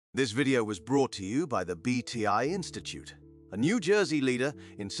This video was brought to you by the BTI Institute, a New Jersey leader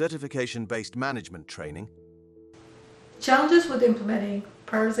in certification-based management training. Challenges with implementing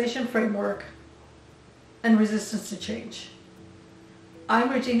prioritization framework and resistance to change. I'm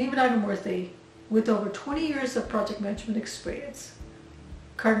Rajini Vinayagamoorthy with over 20 years of project management experience.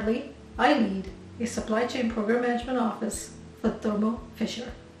 Currently, I lead a supply chain program management office for Thermo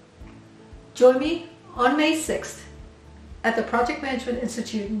Fisher. Join me on May 6th at the Project Management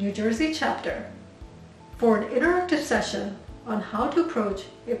Institute New Jersey chapter for an interactive session on how to approach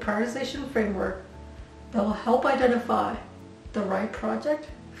a prioritization framework that will help identify the right project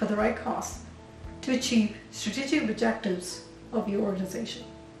for the right cost to achieve strategic objectives of your organization.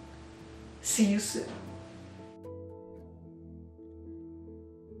 See you soon.